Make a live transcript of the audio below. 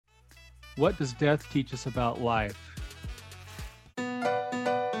What does death teach us about life?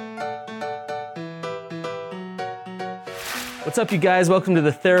 What's up, you guys? Welcome to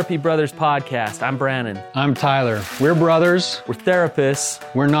the Therapy Brothers podcast. I'm Brandon. I'm Tyler. We're brothers. We're therapists,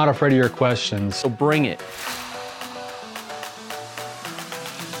 We're not afraid of your questions. so bring it.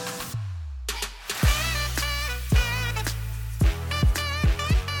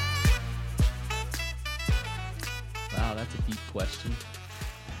 Wow, that's a deep question.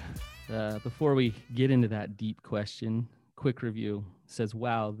 Before we get into that deep question, quick review says,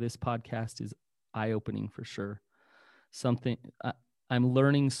 wow, this podcast is eye-opening for sure. I'm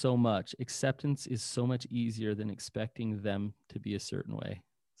learning so much. Acceptance is so much easier than expecting them to be a certain way.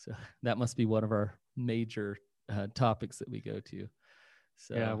 So that must be one of our major topics that we go to.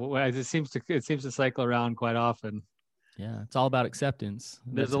 So Yeah, well, it seems to cycle around quite often. yeah, it's all about acceptance.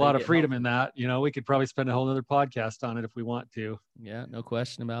 There's That's a how lot you of get freedom healthy. in that. You know, we could probably spend a whole other podcast on it if we want to. Yeah, no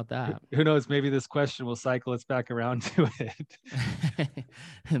question about that. Who knows? Maybe this question will cycle us back around to it.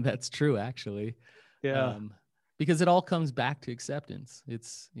 That's true, actually. Yeah. Because it all comes back to acceptance.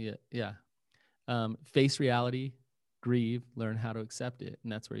 It's face reality, grieve, learn how to accept it,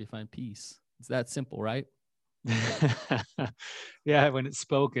 and that's where you find peace. It's that simple, right? Yeah, when it's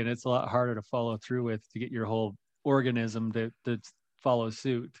spoken, it's a lot harder to follow through with, to get your whole organism to follow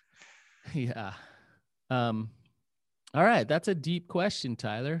suit. Yeah. All right, that's a deep question,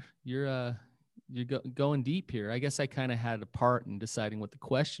 Tyler. You're going deep here. I guess I kind of had a part in deciding what the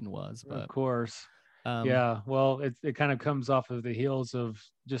question was, Of but course. um, Yeah, well, it kind of comes off of the heels of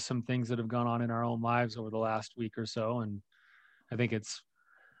just some things that have gone on in our own lives over the last week or so, and I think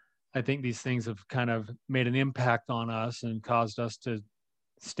these things have kind of made an impact on us and caused us to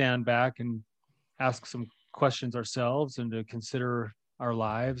stand back and ask some questions ourselves and to consider our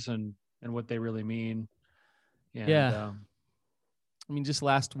lives and what they really mean. And yeah. I mean, just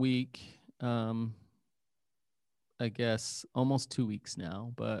last week, I guess almost 2 weeks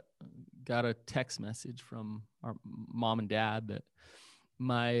now, but got a text message from our mom and dad that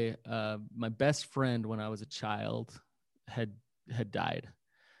my best friend when I was a child had died.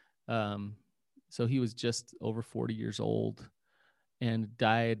 So he was just over 40 years old and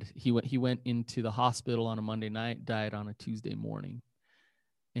died. He went into the hospital on a Monday night, died on a Tuesday morning.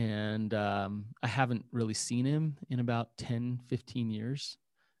 And I haven't really seen him in about 10, 15 years.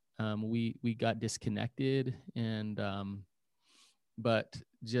 We got disconnected, and but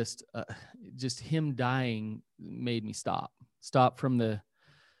just him dying made me stop from the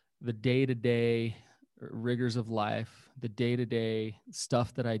day-to-day rigors of life, the day-to-day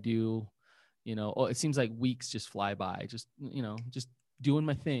stuff that I do. You know, it seems like weeks just fly by, just doing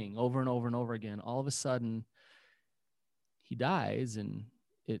my thing over and over and over again. All of a sudden he dies, and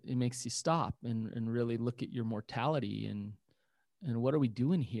it makes you stop and really look at your mortality and what are we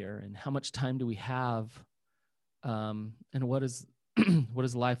doing here, and how much time do we have, and what is what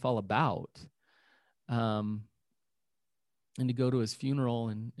is life all about, and to go to his funeral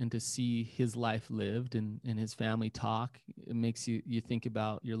and to see his life lived and his family talk, it makes you think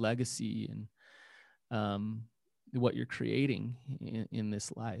about your legacy and what you're creating in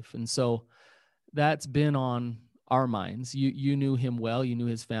this life. And so that's been on our minds. You knew him well, you knew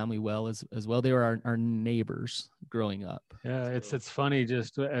his family well as well. They were our neighbors growing up. yeah, it's funny,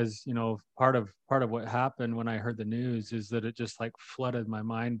 just as you know, part of what happened when I heard the news is that it just like flooded my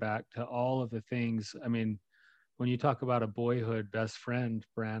mind back to all of the things. I mean, when you talk about a boyhood best friend,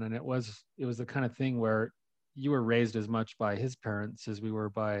 Brandon, it was the kind of thing where you were raised as much by his parents as we were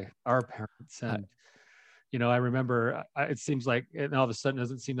by our parents. And you know, I remember it seems like, and all of a sudden it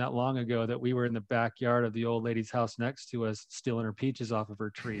doesn't seem that long ago that we were in the backyard of the old lady's house next to us, stealing her peaches off of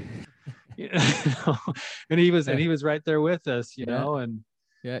her tree. You know? And he was right there with us, you know, and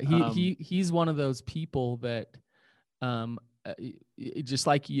yeah, he's one of those people that, just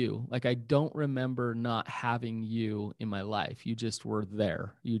like you, like I don't remember not having you in my life. You just were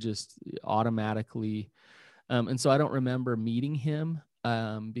there. You just automatically, and so I don't remember meeting him,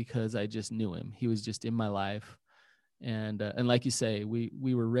 because I just knew him. He was just in my life. And like you say,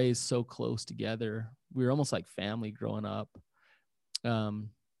 we were raised so close together. We were almost like family growing up.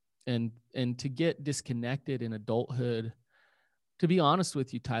 And to get disconnected in adulthood, to be honest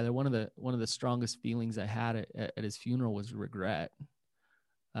with you, Tyler, one of the strongest feelings I had at his funeral was regret.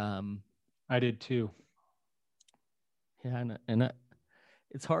 I did too. Yeah, and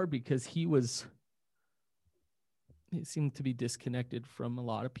it's hard because he seemed to be disconnected from a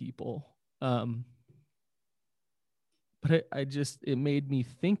lot of people. But it made me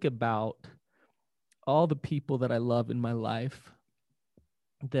think about all the people that I love in my life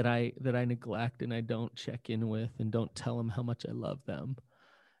that I neglect and I don't check in with and don't tell them how much I love them.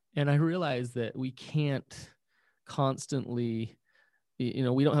 And I realized that we can't constantly,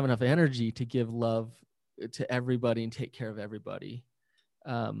 we don't have enough energy to give love to everybody and take care of everybody.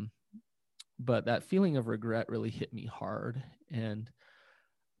 But that feeling of regret really hit me hard. And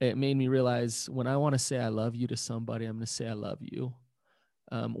it made me realize when I want to say I love you to somebody, I'm going to say I love you.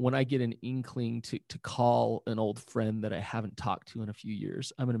 When I get an inkling to call an old friend that I haven't talked to in a few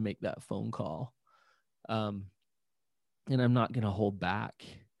years, I'm going to make that phone call. And I'm not going to hold back.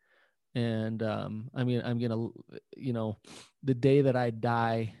 And I'm going to, the day that I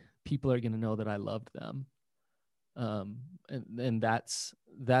die, people are going to know that I loved them. And that's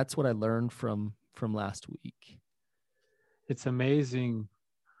what I learned from last week. It's amazing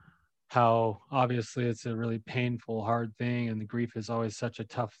how obviously it's a really painful, hard thing, and the grief is always such a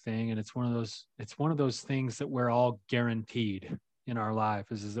tough thing. And it's one of those things that we're all guaranteed in our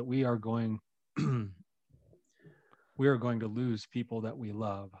life is that we are going to lose people that we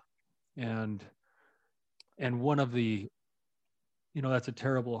love. And one of the, that's a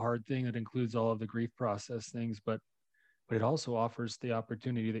terrible, hard thing that includes all of the grief process things, but it also offers the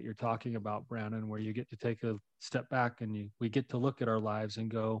opportunity that you're talking about, Brandon, where you get to take a step back and we get to look at our lives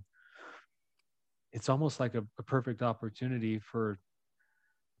and go, it's almost like a perfect opportunity for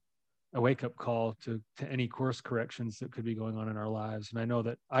a wake-up call to any course corrections that could be going on in our lives. And I know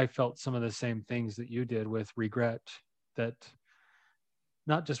that I felt some of the same things that you did with regret, that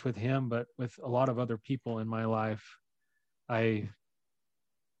not just with him, but with a lot of other people in my life. I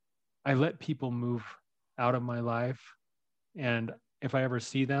let people move out of my life. And if I ever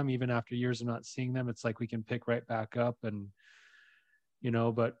see them, even after years of not seeing them, it's like we can pick right back up. And,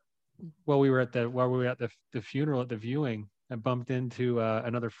 but while we were at the funeral, at the viewing, I bumped into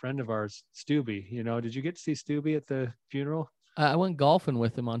another friend of ours, Stubby. Did you get to see Stubby at the funeral? I went golfing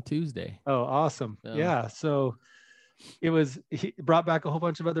with him on Tuesday. Oh, awesome. Yeah. So he brought back a whole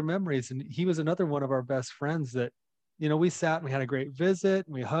bunch of other memories. And he was another one of our best friends that, we sat and we had a great visit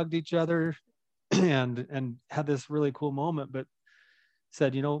and we hugged each other and had this really cool moment, but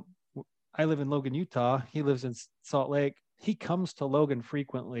said, I live in Logan, Utah. He lives in Salt Lake. He comes to Logan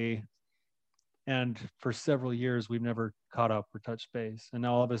frequently. And for several years, we've never caught up or touched base. And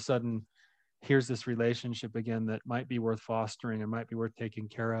now all of a sudden, here's this relationship again that might be worth fostering and might be worth taking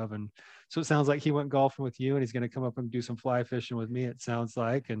care of. And so it sounds like he went golfing with you and he's going to come up and do some fly fishing with me, it sounds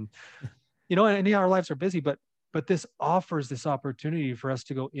like. And, and our lives are busy, but this offers this opportunity for us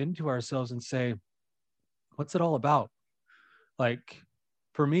to go into ourselves and say, what's it all about? Like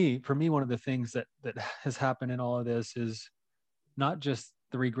for me, one of the things that has happened in all of this is not just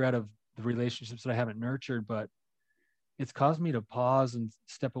the regret of the relationships that I haven't nurtured, but it's caused me to pause and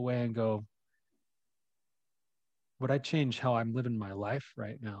step away and go, would I change how I'm living my life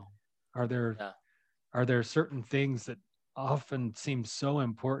right now? Are there certain things that often seem so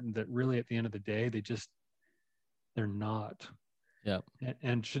important that really at the end of the day, they're not. Yeah.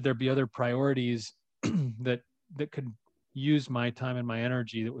 And should there be other priorities that could use my time and my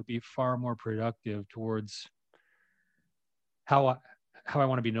energy that would be far more productive towards how I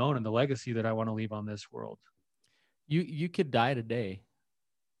want to be known and the legacy that I want to leave on this world? You could die today.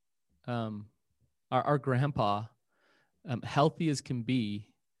 Our grandpa, healthy as can be,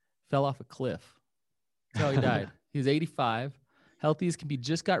 fell off a cliff. That's how he died. He was 85, healthy as can be,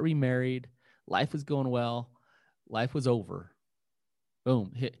 just got remarried. Life was going well. Life was over.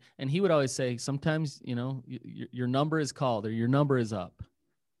 Boom. And he would always say, sometimes, your number is called or your number is up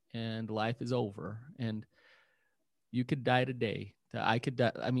and life is over. And you could die today. I could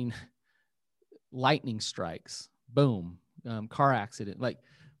die. I mean, lightning strikes, boom, car accident. Like,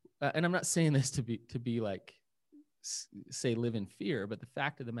 and I'm not saying this to be like, say, live in fear, but the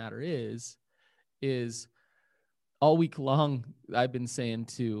fact of the matter is all week long, I've been saying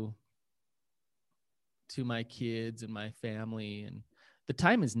to my kids and my family, and the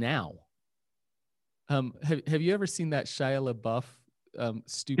time is now. Have you ever seen that Shia LaBeouf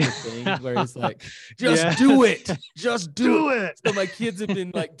stupid thing where he's like, just do it. Just do it. So my kids have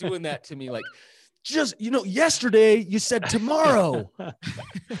been like doing that to me. Like, just, yesterday you said tomorrow.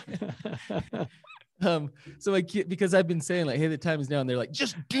 So my kid, because I've been saying like, hey, the time is now. And they're like,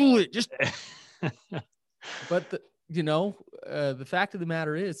 just do it. Just, but the fact of the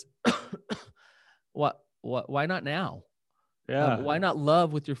matter is why not now? Yeah. Why not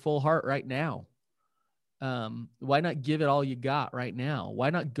love with your full heart right now? Why not give it all you got right now? Why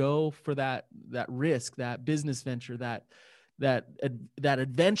not go for that risk, that business venture, that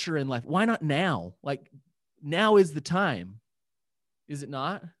adventure in life? Why not now? Like, now is the time. Is it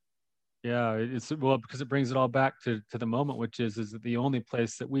not? Yeah, because it brings it all back to the moment, which is that the only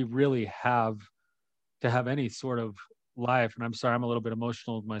place that we really have to have any sort of life, and I'm sorry, I'm a little bit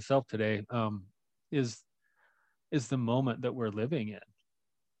emotional myself today, is the moment that we're living in.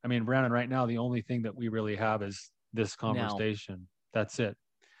 I mean, Brandon, right now, the only thing that we really have is this Now. conversation. That's it.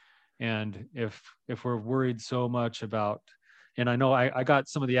 And if we're worried so much about, and I know I got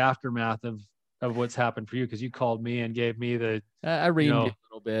some of the aftermath of what's happened for you, because you called me and gave me the, I you reamed you know, a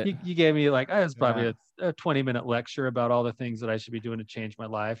little bit. you gave me like, I was probably Yeah. a 20-minute lecture about all the things that I should be doing to change my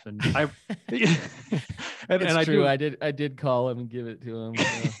life. And I, It's and I true. do, I did call him and give it to him.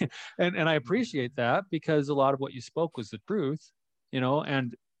 Yeah. and I appreciate that, because a lot of what you spoke was the truth,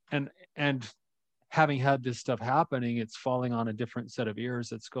 and and having had this stuff happening, it's falling on a different set of ears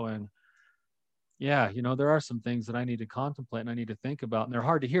that's going, yeah, there are some things that I need to contemplate and I need to think about. And they're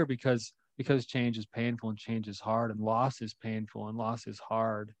hard to hear because change is painful and change is hard and loss is painful and loss is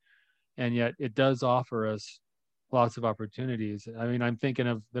hard. And yet it does offer us lots of opportunities. I mean, I'm thinking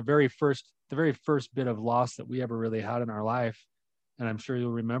of the very first bit of loss that we ever really had in our life. And I'm sure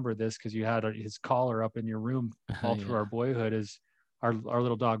you'll remember this because you had his collar up in your room all through Yeah. our boyhood, is our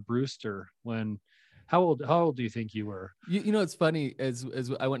little dog Brewster. How old do you think you were? You know, it's funny, as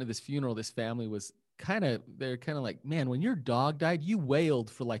I went to this funeral, this family was they're kind of like, man, when your dog died, you wailed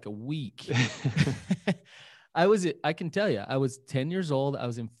for like a week. I can tell you, I was 10 years old. I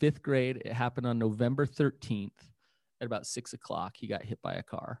was in 5th grade. It happened on November 13th at about 6 o'clock. He got hit by a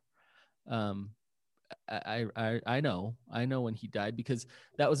car. Um, I know when he died, because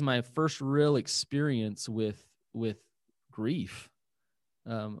that was my first real experience with grief.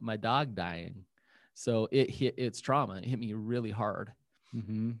 My dog dying. So it's trauma. It hit me really hard.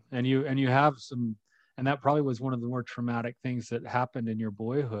 Mm-hmm. And you have some, and that probably was one of the more traumatic things that happened in your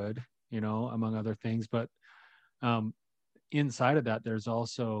boyhood, among other things. But um, inside of that, there's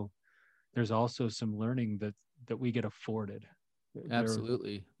also some learning that we get afforded. There,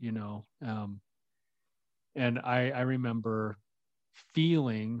 Absolutely. and I remember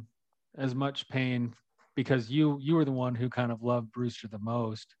feeling as much pain, because you were the one who kind of loved Brewster the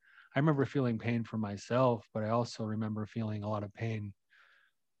most. I remember feeling pain for myself, but I also remember feeling a lot of pain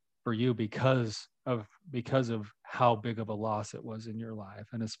for you because of how big of a loss it was in your life,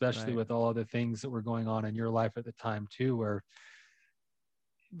 and especially Right. with all of the things that were going on in your life at the time too, where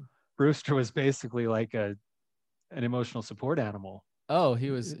Brewster was basically like an emotional support animal Oh, he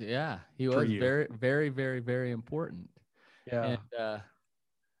was for you. very, very, very, very important. Yeah.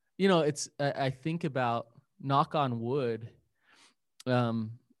 And it's I think about, knock on wood,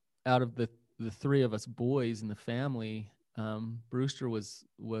 um, out of the 3 of us boys in the family, Brewster was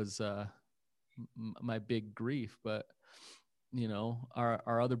my big grief. But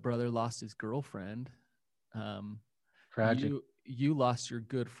our other brother lost his girlfriend. Tragic. You lost your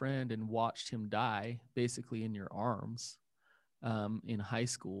good friend and watched him die basically in your arms, in high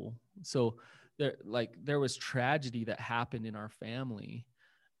school. So there was tragedy that happened in our family,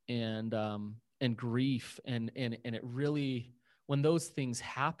 and grief, and it really, when those things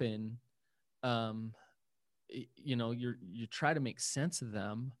happen, um, you try to make sense of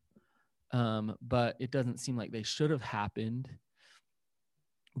them, but it doesn't seem like they should have happened.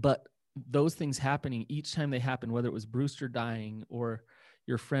 But those things happening, each time they happen, whether it was Brewster dying or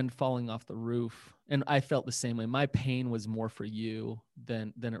your friend falling off the roof, and I felt the same way. My pain was more for you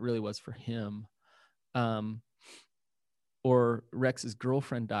than it really was for him. Or Rex's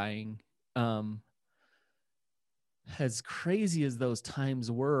girlfriend dying. As crazy as those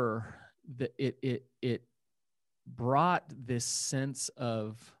times were, that it brought this sense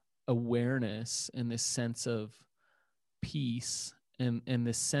of awareness and this sense of peace, and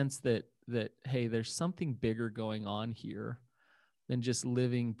this sense that hey, there's something bigger going on here than just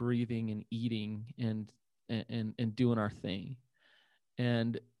living, breathing, and eating, and doing our thing.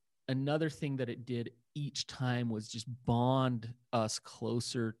 And another thing that it did each time was just bond us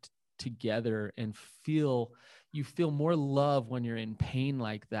closer together, and you feel more love when you're in pain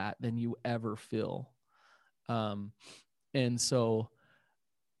like that than you ever feel. And so,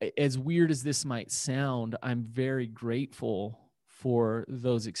 as weird as this might sound, I'm very grateful for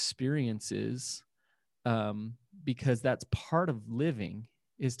those experiences, because that's part of living,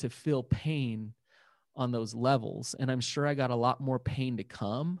 is to feel pain on those levels. And I'm sure I got a lot more pain to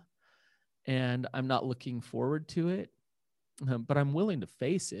come, and I'm not looking forward to it, but I'm willing to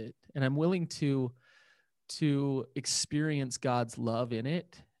face it, and I'm willing to experience God's love in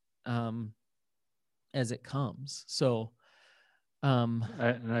it, as it comes. So,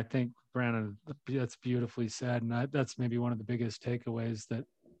 I think, Brandon, that's beautifully said, and that's maybe one of the biggest takeaways that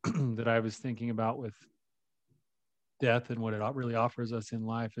that I was thinking about with death, and what it really offers us in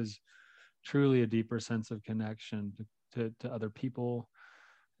life is truly a deeper sense of connection to other people,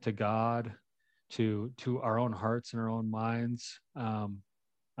 to God, to our own hearts and our own minds. I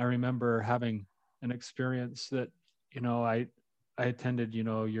remember having an experience that, I attended,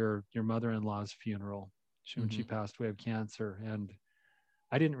 your mother-in-law's funeral when she passed away of cancer. And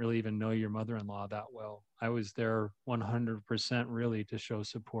I didn't really even know your mother-in-law that well. I was there 100% really to show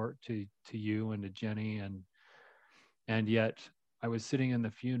support to you and to Jenny. And yet I was sitting in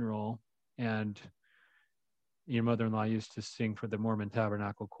the funeral, and your mother-in-law used to sing for the Mormon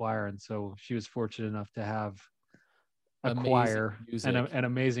Tabernacle Choir. And so she was fortunate enough to have a Amazing choir music. and an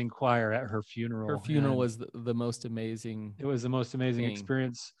amazing choir at her funeral. Her funeral was the most amazing. It was the most amazing thing.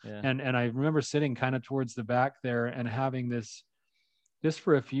 experience. Yeah. And I remember sitting kind of towards the back there and having this, just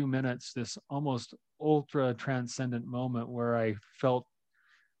for a few minutes, this almost ultra transcendent moment where I felt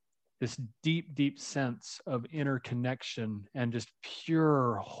this deep, deep sense of interconnection and just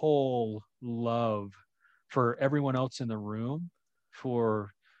pure whole love for everyone else in the room, for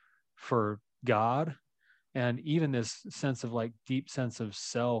God, and even this sense of like deep sense of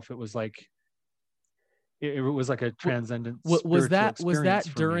self. It was like it was like a transcendent was that experience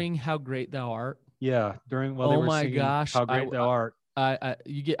during How Great Thou Art? Yeah, during while they were singing gosh, How Great Thou Art. I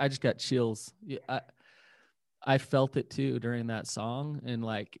just got chills. I felt it too during that song, and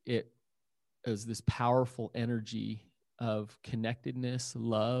like it was this powerful energy of connectedness,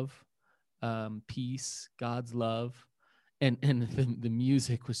 love, peace, God's love. And the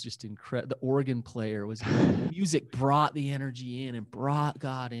music was just incredible. The organ player was, music brought the energy in and brought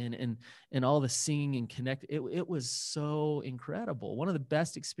God in, and all the singing and connect. It was so incredible. One of the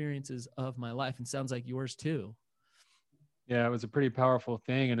best experiences of my life, and sounds like yours too. Yeah, it was a pretty powerful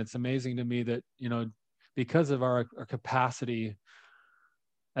thing. And it's amazing to me that, because of our capacity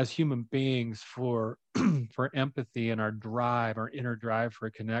as human beings for for empathy and our drive, our inner drive for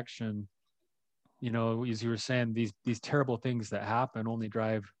a connection, as you were saying, these terrible things that happen only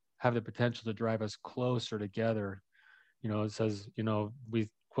have the potential to drive us closer together. It says, we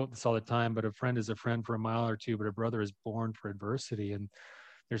quote this all the time, but a friend is a friend for a mile or two, but a brother is born for adversity. And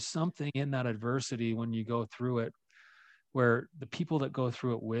there's something in that adversity when you go through it, where the people that go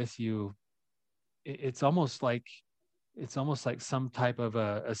through it with you, it's almost like some type of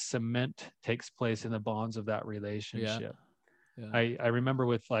a cement takes place in the bonds of that relationship. Yeah. I remember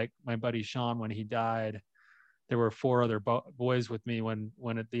with like my buddy Sean, when he died, there were 4 other boys with me when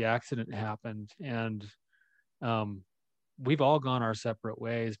the accident happened. And we've all gone our separate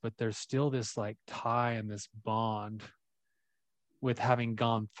ways, but there's still this like tie and this bond with having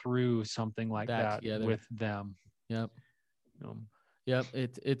gone through something like that with them. Yep. Yep.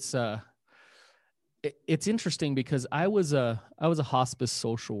 It's interesting because I was a hospice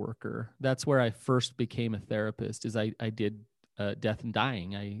social worker. That's where I first became a therapist. Is I did death and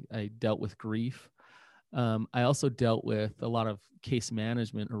dying. I dealt with grief. I also dealt with a lot of case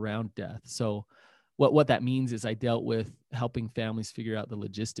management around death. So what that means is I dealt with helping families figure out the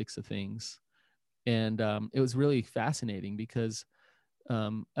logistics of things. And it was really fascinating because,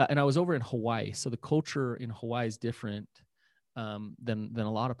 and I was over in Hawaii. So the culture in Hawaii is different than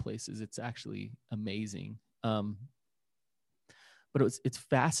a lot of places. It's actually amazing. But it's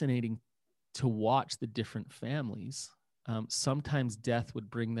fascinating to watch the different families. Sometimes death would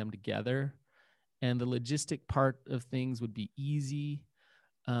bring them together, and the logistic part of things would be easy.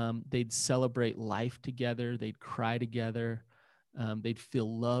 They'd celebrate life together. They'd cry together. They'd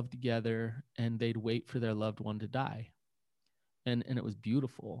feel love together, and they'd wait for their loved one to die. And it was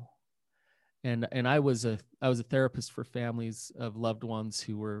beautiful. And I was a therapist for families of loved ones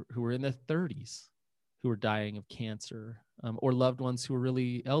who were in their 30s, who were dying of cancer, or loved ones who were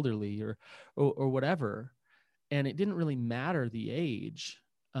really elderly or whatever. And it didn't really matter the age.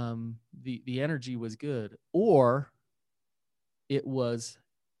 The energy was good, or it was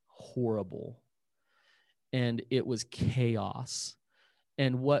horrible, and it was chaos.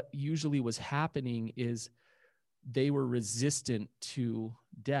 And what usually was happening is they were resistant to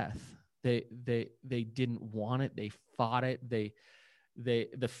death. They didn't want it. They fought it.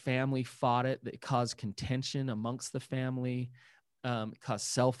 The family fought it. It caused contention amongst the family, caused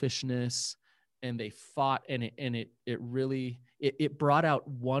selfishness, and they fought. And it really brought out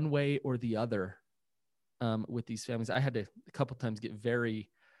one way or the other with these families. I had to a couple times get very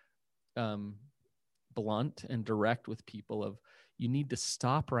blunt and direct with people of, you need to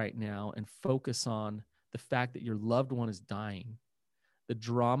stop right now and focus on the fact that your loved one is dying. The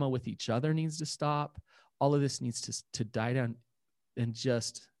drama with each other needs to stop. All of this needs to die down and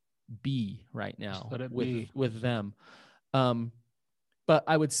just be right now with them. But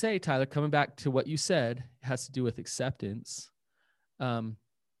I would say, Tyler, coming back to what you said, it has to do with acceptance.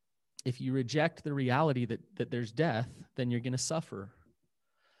 If you reject the reality that there's death, then you're going to suffer.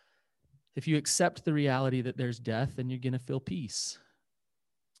 if you accept the reality that there's death, then you're going to feel peace.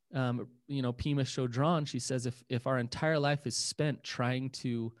 Pema Chodron, she says, if our entire life is spent trying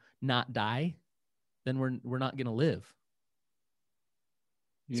to not die, then we're not going to live.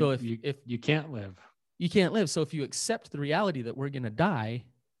 So if you can't live, you can't live. So if you accept the reality that we're going to die,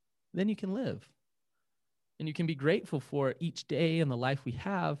 then you can live. And you can be grateful for each day and the life we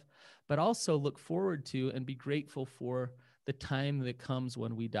have, but also look forward to and be grateful for the time that comes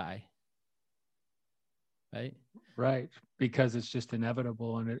when we die. Right? Right. Because it's just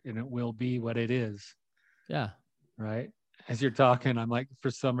inevitable, and it will be what it is. Yeah. Right. As you're talking, I'm like,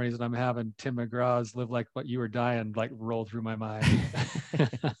 for some reason, I'm having Tim McGraw's "Live Like What You Were Dying" like roll through my mind.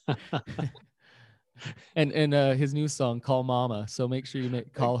 and his new song, "Call Mama." So make sure you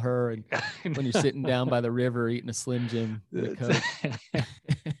call her, and when you're sitting down by the river eating a Slim Jim and a Coke.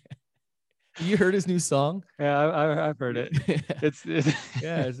 You heard his new song? Yeah, I've heard it. It's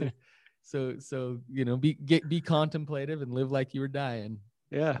yeah. So be contemplative and live like you were dying.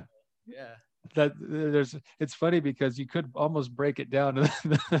 Yeah. Yeah. It's funny because you could almost break it down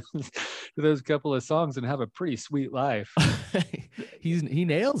to those couple of songs and have a pretty sweet life. He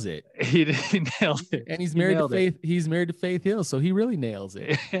nails it. He nailed it. And he's married to Faith. He's married to Faith Hill, so he really nails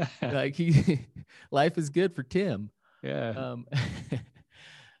it. Yeah. Like life is good for Tim. Yeah.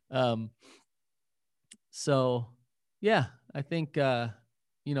 So yeah, I think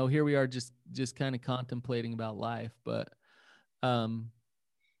here we are just kind of contemplating about life, but I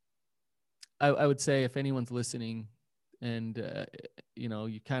would say if anyone's listening and,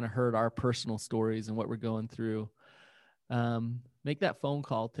 you kind of heard our personal stories and what we're going through, make that phone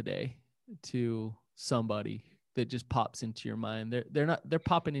call today to somebody that just pops into your mind. They're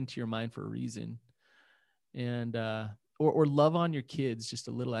popping into your mind for a reason. And, or love on your kids just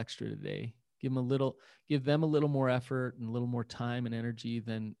a little extra today. Give them a little more effort and a little more time and energy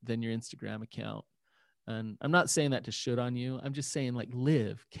than your Instagram account. And I'm not saying that to shit on you. I'm just saying, like,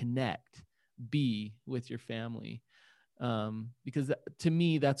 live, connect, be with your family. Because to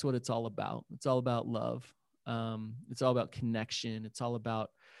me, that's what it's all about. It's all about love. It's all about connection. It's all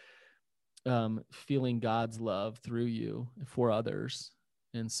about feeling God's love through you for others.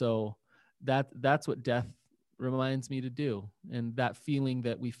 And so that's what death reminds me to do. And that feeling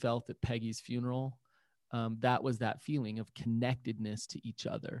that we felt at Peggy's funeral, that was that feeling of connectedness to each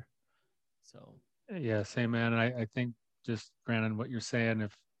other. So yeah, same, man. And I think, just Brandon, what you're saying,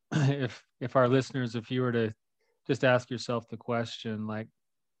 if our listeners, if you were to just ask yourself the question, like,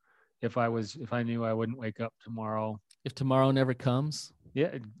 if I knew I wouldn't wake up tomorrow, if tomorrow never comes.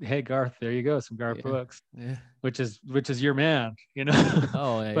 Yeah. Hey, Garth, there you go. Some Garth Brooks, yeah. which is your man,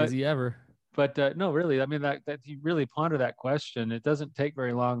 Oh, yeah, is he ever? But no, really, I mean, that you really ponder that question. It doesn't take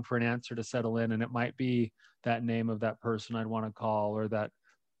very long for an answer to settle in, and it might be that name of that person I'd want to call, or that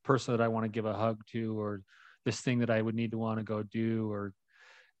person that I want to give a hug to, or this thing that I would need to want to go do,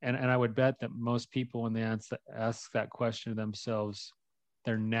 and I would bet that most people, when they ask that question to themselves,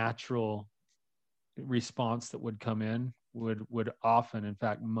 their natural response that would come in would often, in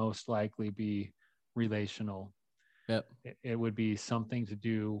fact, most likely be relational. Yep. It would be something to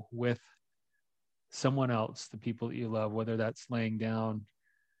do with someone else, the people that you love, whether that's laying down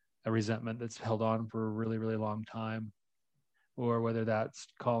a resentment that's held on for a really, really long time, or whether that's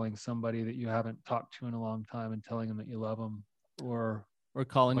calling somebody that you haven't talked to in a long time and telling them that you love them, or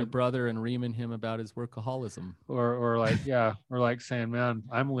calling your brother and reaming him about his workaholism, or like saying, man,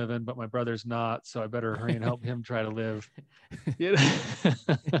 I'm living, but my brother's not, so I better hurry and help him try to live.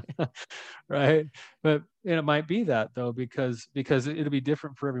 Right. But it might be that, though, because it'll be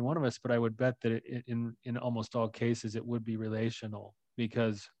different for every one of us. But I would bet that it in almost all cases it would be relational,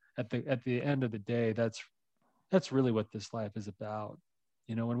 because at the end of the day, that's really what this life is about.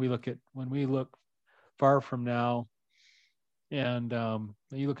 When we look far from now, and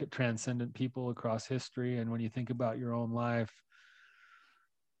you look at transcendent people across history, and when you think about your own life,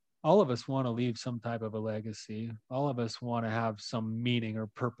 all of us want to leave some type of a legacy. All of us want to have some meaning or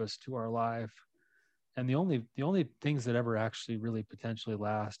purpose to our life. And the only things that ever actually really potentially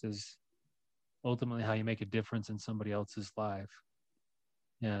last is ultimately how you make a difference in somebody else's life.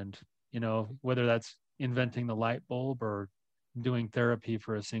 And, whether that's inventing the light bulb, or doing therapy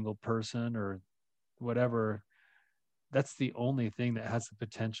for a single person, or whatever, that's the only thing that has the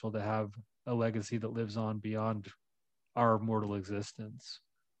potential to have a legacy that lives on beyond our mortal existence.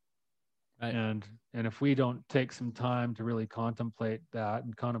 Right. And if we don't take some time to really contemplate that,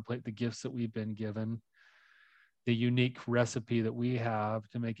 and contemplate the gifts that we've been given, the unique recipe that we have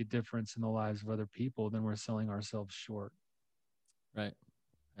to make a difference in the lives of other people, then we're selling ourselves short. Right.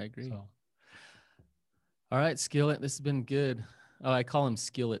 I agree. So. All right, Skillet, this has been good. Oh, I call him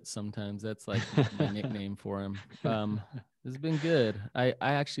Skillet sometimes. That's like my nickname for him. It's been good. I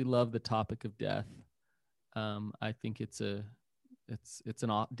actually love the topic of death. I think death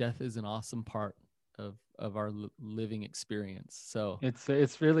is an awesome part of our living experience. So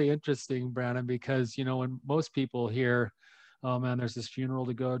It's really interesting, Brandon, because when most people hear, oh man, there's this funeral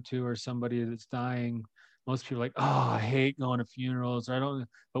to go to or somebody that's dying, most people are like, oh, I hate going to funerals. I don't.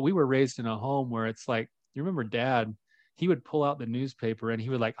 But we were raised in a home where it's like, you remember Dad, he would pull out the newspaper and he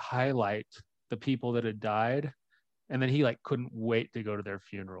would like highlight the people that had died, and then he like couldn't wait to go to their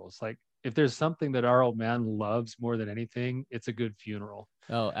funerals. Like, if there's something that our old man loves more than anything, it's a good funeral.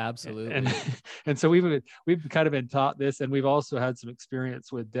 oh, absolutely. And so we've kind of been taught this, and we've also had some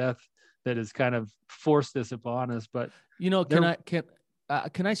experience with death that has kind of forced this upon us. But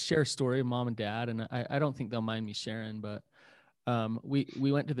can I share a story of Mom and Dad? And I don't think they'll mind me sharing, but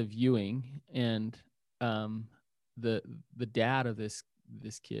we went to the viewing, and the dad of this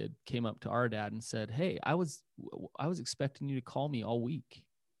kid came up to our dad and said, "Hey, I was expecting you to call me all week.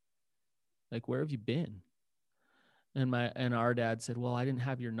 Like, where have you been?" And our dad said, "Well, I didn't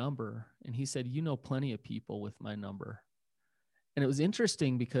have your number." And he said, "You know plenty of people with my number." And it was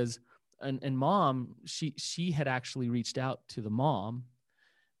interesting because, and Mom, she had actually reached out to the mom,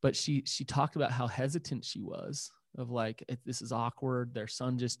 but she talked about how hesitant she was of like, this is awkward. Their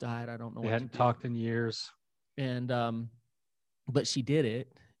son just died. I don't know. They hadn't talked in years. And, but she did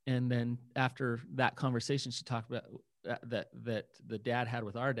it. And then after that conversation, she talked about that the dad had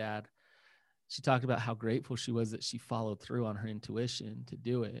with our dad. She talked about how grateful she was that she followed through on her intuition to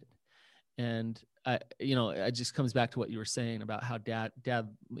do it. And it just comes back to what you were saying about how dad,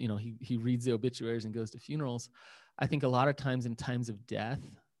 he reads the obituaries and goes to funerals. I think a lot of times in times of death,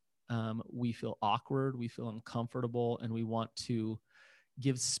 we feel awkward, we feel uncomfortable, and we want to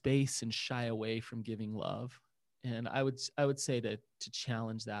give space and shy away from giving love. And I would say to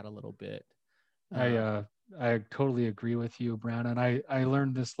challenge that a little bit. I totally agree with you, Brandon. I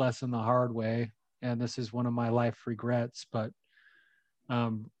learned this lesson the hard way, and this is one of my life regrets. But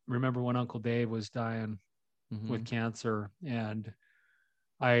remember when Uncle Dave was dying with cancer, and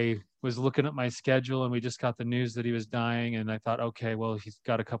I was looking at my schedule, and we just got the news that he was dying, and I thought, okay, well, he's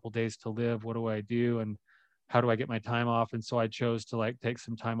got a couple days to live. What do I do? And how do I get my time off? And so I chose to like take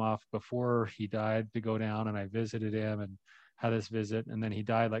some time off before he died to go down, and I visited him and had this visit, and then he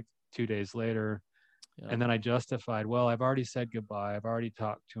died like 2 days later. Yeah. And then I justified, well, I've already said goodbye. I've already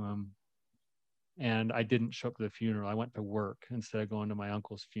talked to him. And I didn't show up to the funeral. I went to work instead of going to my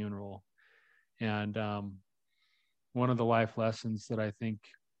uncle's funeral. And one of the life lessons that I think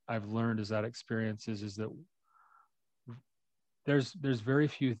I've learned is that experiences is that there's very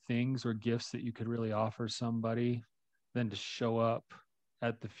few things or gifts that you could really offer somebody than to show up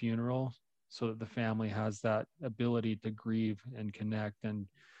at the funeral so that the family has that ability to grieve and connect. And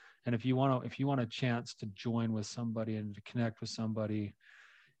if you want a chance to join with somebody and to connect with somebody,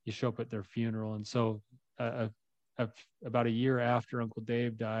 you show up at their funeral. And so about a year after Uncle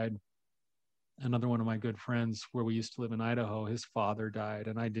Dave died, another one of my good friends where we used to live in Idaho, his father died.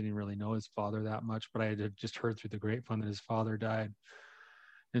 And I didn't really know his father that much, but I had just heard through the grapevine that his father died.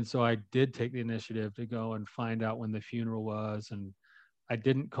 And so I did take the initiative to go and find out when the funeral was. And I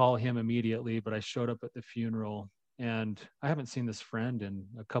didn't call him immediately, but I showed up at the funeral. And I haven't seen this friend in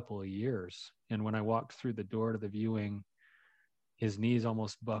a couple of years. And when I walked through the door to the viewing, his knees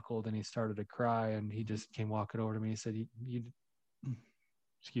almost buckled and he started to cry. And he just came walking over to me. He said,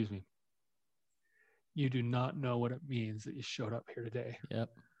 excuse me, you do not know what it means that you showed up here today. Yep.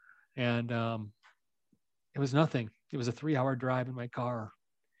 And it was nothing. It was a 3-hour drive in my car.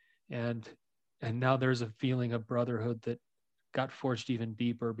 And now there's a feeling of brotherhood that got forged even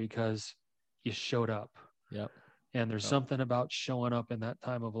deeper because you showed up. Yep. And there's something about showing up in that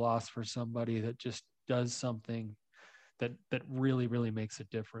time of loss for somebody that just does something that really, really makes a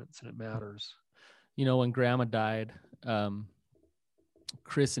difference, and it matters. When Grandma died,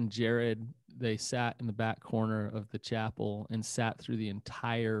 Chris and Jared, they sat in the back corner of the chapel and sat through the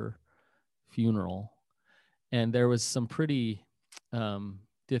entire funeral. And there was some pretty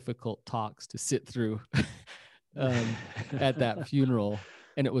difficult talks to sit through at that funeral.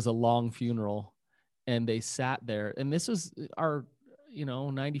 And it was a long funeral. And they sat there. And this was our,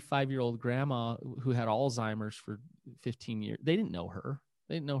 95-year-old grandma who had Alzheimer's for 15 years. They didn't know her.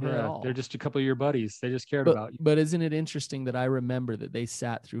 They didn't know her at all. They're just a couple of your buddies. They just cared about you. But isn't it interesting that I remember that they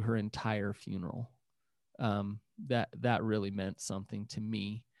sat through her entire funeral? That really meant something to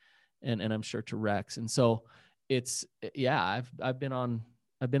me, and I'm sure to Rex. And so it's, I've been on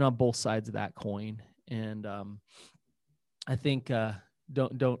both sides of that coin. And I think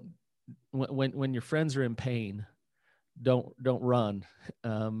when your friends are in pain, don't run.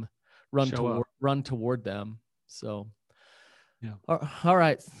 Show up. Run toward them. So, yeah. All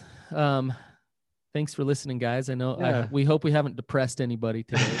right. Thanks for listening, guys. I know we hope we haven't depressed anybody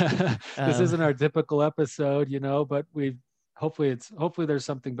today. This isn't our typical episode, but hopefully there's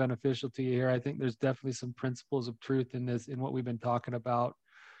something beneficial to you here. I think there's definitely some principles of truth in what we've been talking about.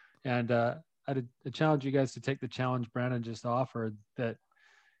 And I'd challenge you guys to take the challenge Brandon just offered, that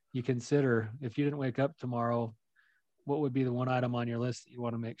you consider, if you didn't wake up tomorrow, what would be the one item on your list that you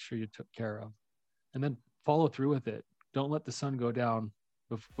want to make sure you took care of, and then follow through with it. Don't let the sun go down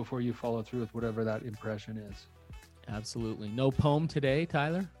before you follow through with whatever that impression is. Absolutely. No poem today,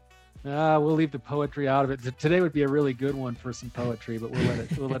 Tyler? We'll leave the poetry out of it. Today would be a really good one for some poetry, but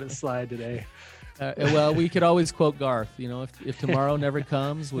we'll let it slide today. Well, we could always quote Garth, if tomorrow never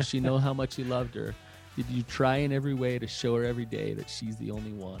comes, will she know how much you loved her? Did you try in every way to show her every day that she's the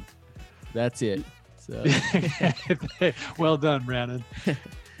only one? That's it. So well done, Brandon.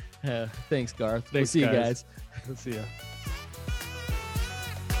 Thanks, Garth. Thanks, we'll see you guys. We'll see you.